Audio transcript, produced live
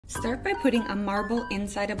Start by putting a marble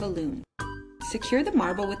inside a balloon. Secure the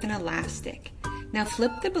marble with an elastic. Now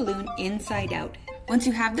flip the balloon inside out. Once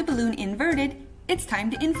you have the balloon inverted, it's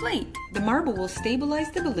time to inflate. The marble will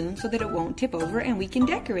stabilize the balloon so that it won't tip over and we can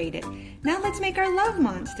decorate it. Now let's make our love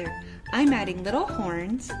monster. I'm adding little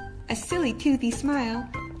horns, a silly toothy smile,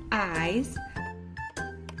 eyes,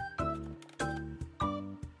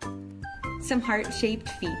 some heart-shaped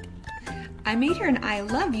feet. I made her an I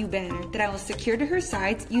love you banner that I will secure to her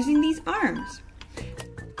sides using these arms.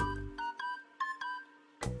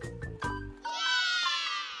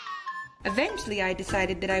 Eventually I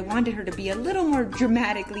decided that I wanted her to be a little more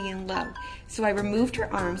dramatically in love, so I removed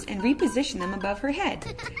her arms and repositioned them above her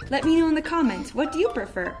head. Let me know in the comments, what do you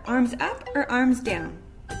prefer, arms up or arms down?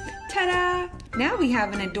 Ta-da! Now we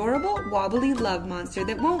have an adorable wobbly love monster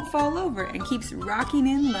that won't fall over and keeps rocking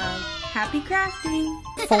in love. Happy crafting!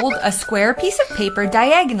 Fold a square piece of paper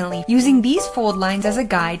diagonally. Using these fold lines as a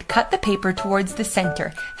guide, cut the paper towards the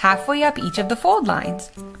center, halfway up each of the fold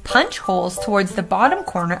lines. Punch holes towards the bottom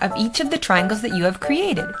corner of each of the triangles that you have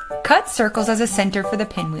created. Cut circles as a center for the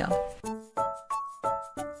pinwheel.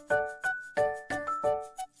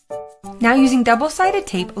 Now using double-sided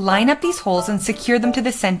tape, line up these holes and secure them to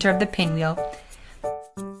the center of the pinwheel.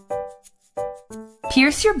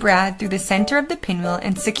 Pierce your brad through the center of the pinwheel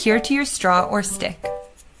and secure to your straw or stick.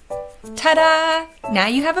 Ta-da! Now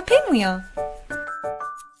you have a pinwheel!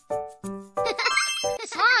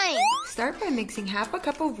 Start by mixing half a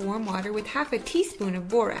cup of warm water with half a teaspoon of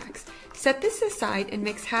borax. Set this aside and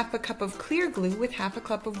mix half a cup of clear glue with half a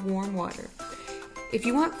cup of warm water. If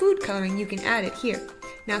you want food coloring, you can add it here.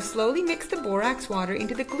 Now slowly mix the borax water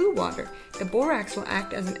into the glue water. The borax will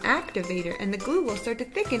act as an activator and the glue will start to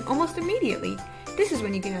thicken almost immediately. This is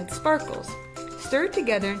when you can add sparkles. Stir it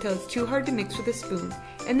together until it's too hard to mix with a spoon,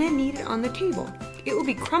 and then knead it on the table. It will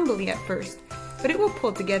be crumbly at first, but it will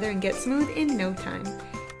pull together and get smooth in no time.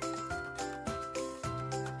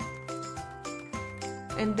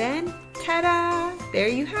 And then, ta-da! There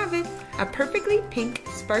you have it! A perfectly pink,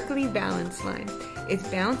 sparkly Valenslime. It's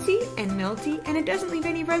bouncy and melty, and it doesn't leave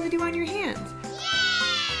any residue on your hands.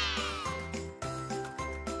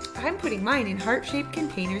 I'm putting mine in heart-shaped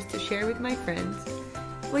containers to share with my friends.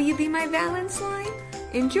 Will you be my Valenslime?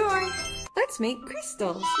 Enjoy! Let's make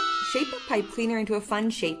crystals. Shape a pipe cleaner into a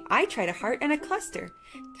fun shape. I tried a heart and a cluster.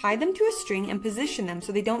 Tie them to a string and position them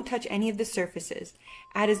so they don't touch any of the surfaces.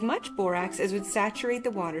 Add as much borax as would saturate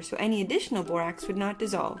the water so any additional borax would not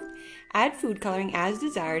dissolve. Add food coloring as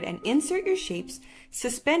desired and insert your shapes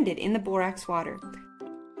suspended in the borax water.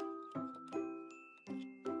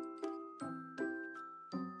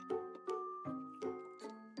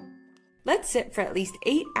 Let's sit for at least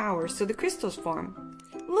 8 hours so the crystals form.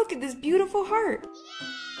 Look at this beautiful heart!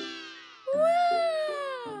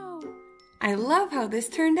 Wow! I love how this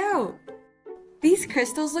turned out! These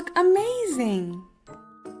crystals look amazing!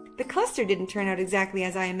 The cluster didn't turn out exactly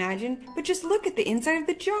as I imagined, but just look at the inside of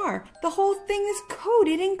the jar! The whole thing is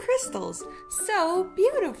coated in crystals! So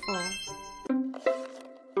beautiful!